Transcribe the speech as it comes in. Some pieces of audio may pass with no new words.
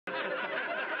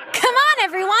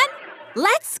everyone!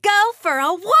 Let's go for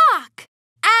a walk!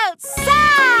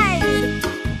 Outside!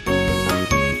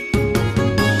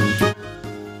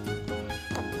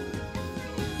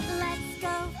 Let's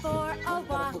go for a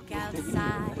walk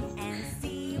outside and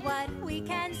see what we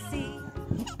can see.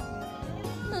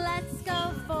 Let's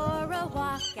go for a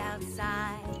walk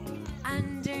outside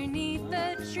underneath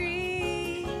the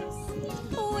trees.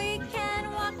 We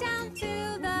can walk down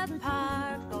to the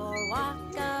park or walk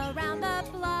around the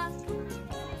block.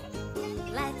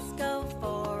 Let's go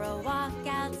for a walk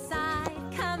outside.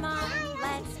 Come on,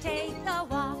 let's take a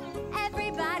walk.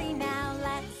 Everybody now,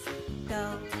 let's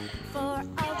go for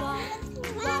a walk.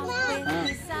 Walk with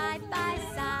me side by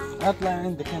side. اطلع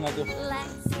عندك هنا دف.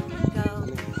 Let's go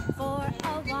for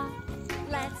a walk.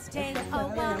 Let's take a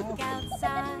walk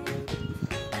outside.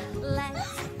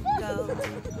 Let's go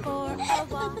for a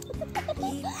walk.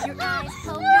 Keep your eyes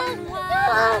open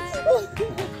wide.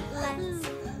 Let's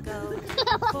go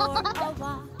for a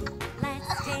walk. Let's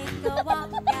take a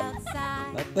walk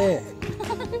outside. لطيف.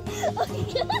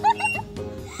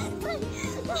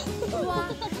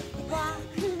 Walk, walk,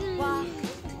 walk,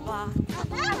 walk.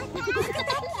 Look at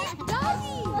that cute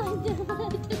doggy.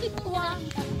 Walk,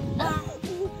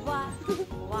 walk, walk,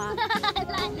 walk.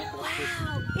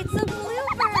 Wow, it's a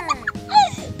bluebird.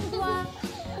 Walk,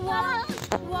 walk,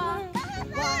 walk,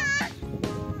 walk.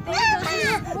 There goes a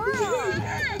squirrel.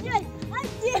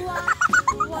 Walk,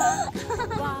 walk,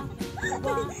 walk,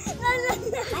 walk.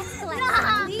 Let's collect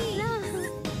some leaves.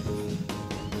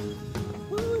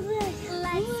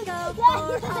 Let's go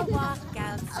for a walk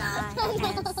outside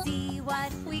and see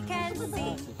what we can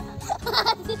see.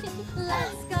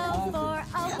 Let's go for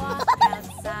a walk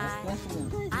outside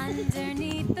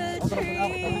underneath the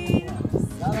trees.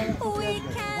 We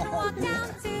can walk down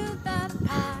to the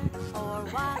park or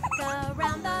walk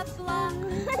around the block.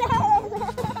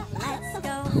 Let's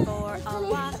go for a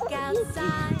walk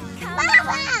outside. Come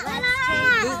on, let's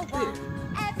take a walk.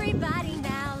 Everybody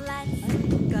now, let's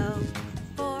go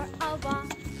for a walk.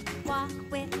 Walk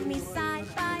with me side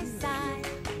by side.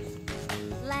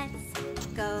 Let's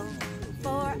go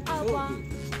for a walk.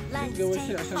 Let's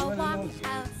take a walk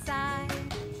outside.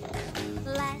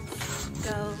 Let's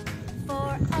go for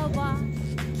a walk.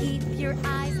 Keep your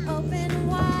eyes open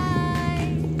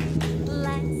wide.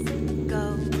 Let's go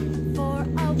for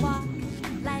a walk.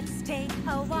 Let's take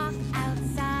a walk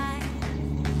outside.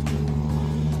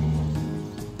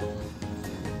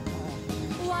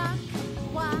 Walk,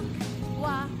 walk,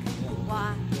 walk,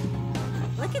 walk.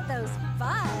 Look at those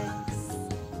bugs.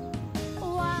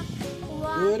 Walk,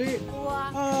 walk, يوري.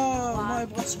 walk, ما walk.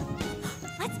 يبغى اسمع.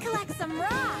 Let's collect some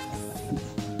rocks.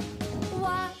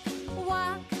 Walk,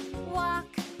 walk, walk,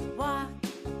 walk.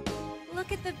 Look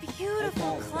at the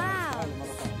beautiful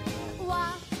clouds.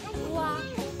 Walk, walk,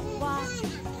 walk,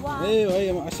 walk. ايوه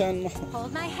ايوه عشان ما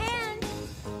Hold my hand.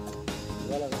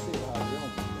 ولا غسيل هذا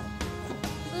اليوم.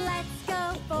 Let's go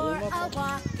for a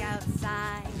walk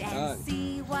outside and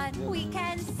see what we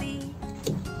can see.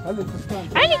 خلي الفستان.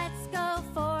 Let's go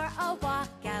for a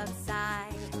walk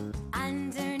outside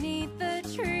underneath the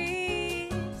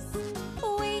trees.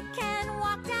 We can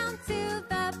walk down to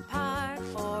the park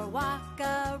or walk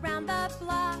around the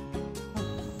block.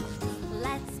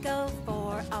 Let's go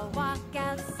for a walk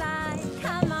outside.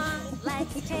 Come on,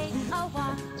 let's take a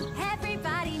walk.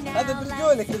 Everybody now, هذا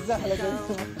برجولك let's الزحلة go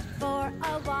for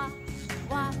a walk.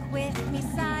 Walk with me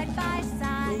side by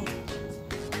side.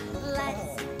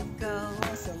 Let's go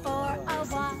for a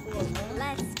walk.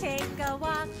 Let's take a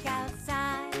walk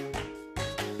outside.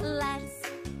 Let's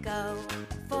go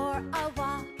for a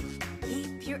walk.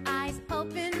 Keep your eyes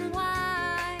open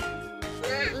wide.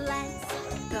 Let's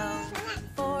go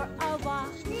for a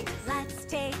walk. Let's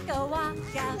take a walk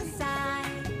outside.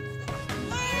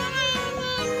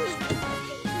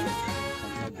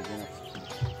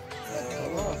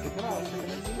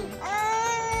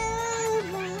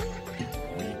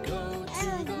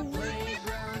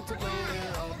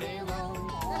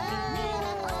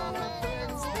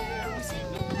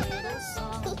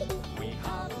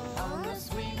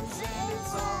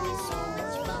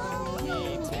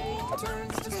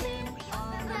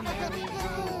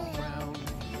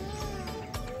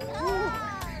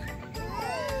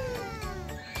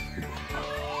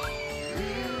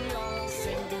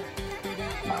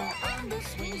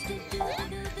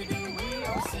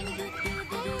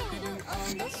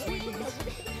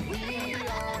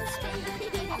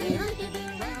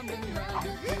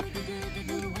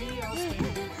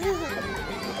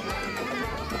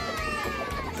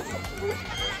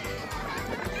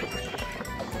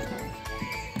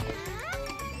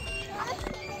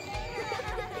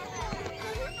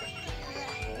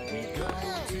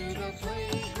 to the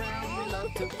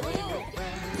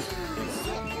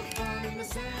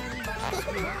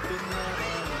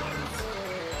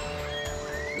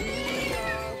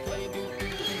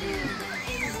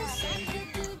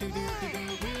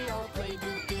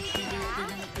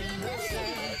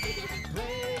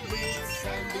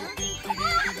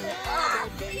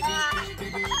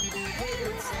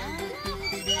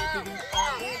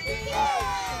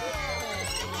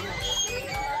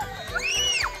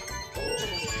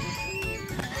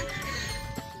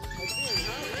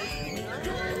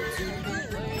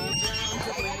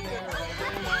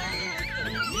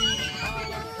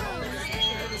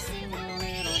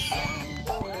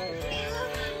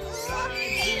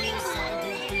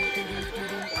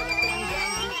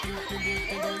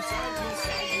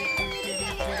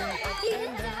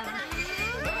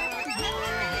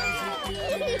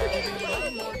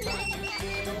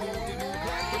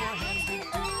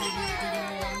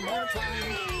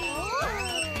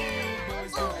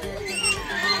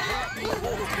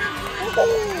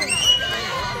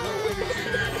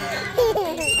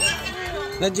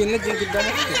نجي قدام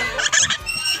اختي.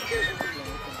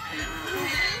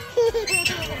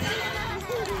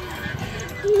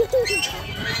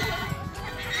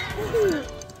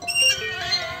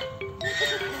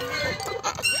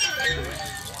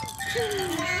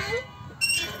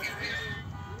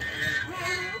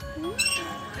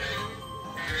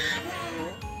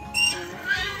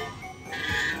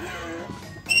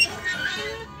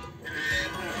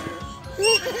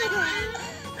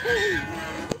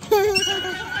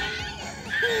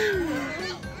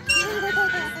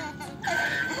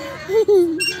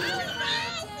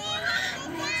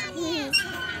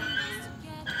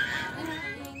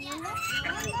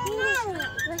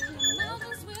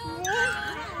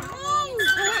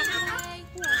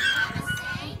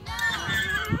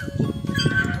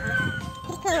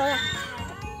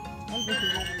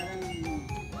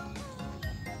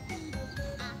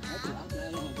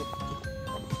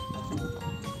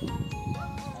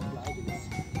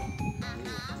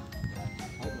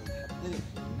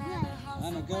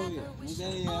 أنا قوي مو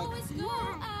زيك. لا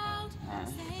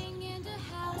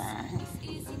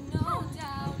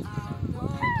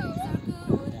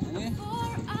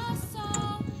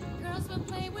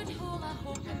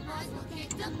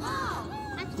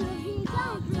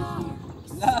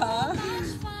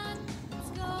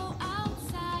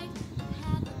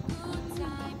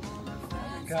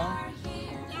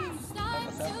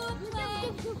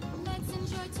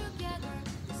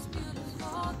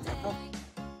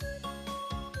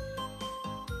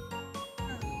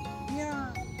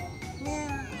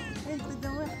انت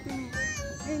دوختني،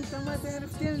 انت ما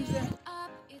تعرف تنزل.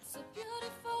 It's a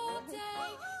beautiful day.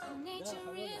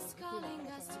 Nature is calling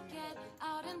us to get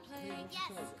out and play.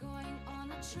 Going on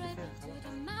a trip to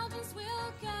the mountains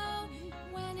we'll go.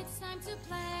 When it's time to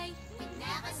play, we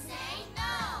never say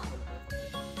no.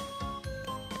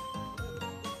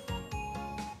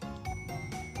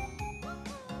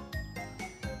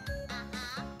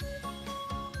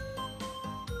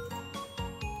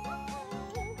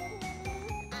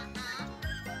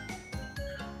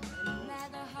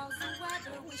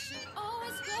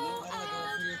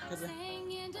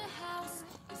 Staying in the house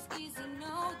is easy,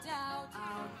 no doubt.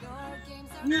 Outdoor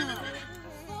games are good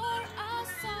for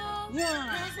us all.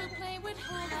 Girls will play with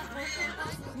hula hoop and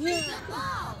boys will kick the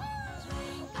ball.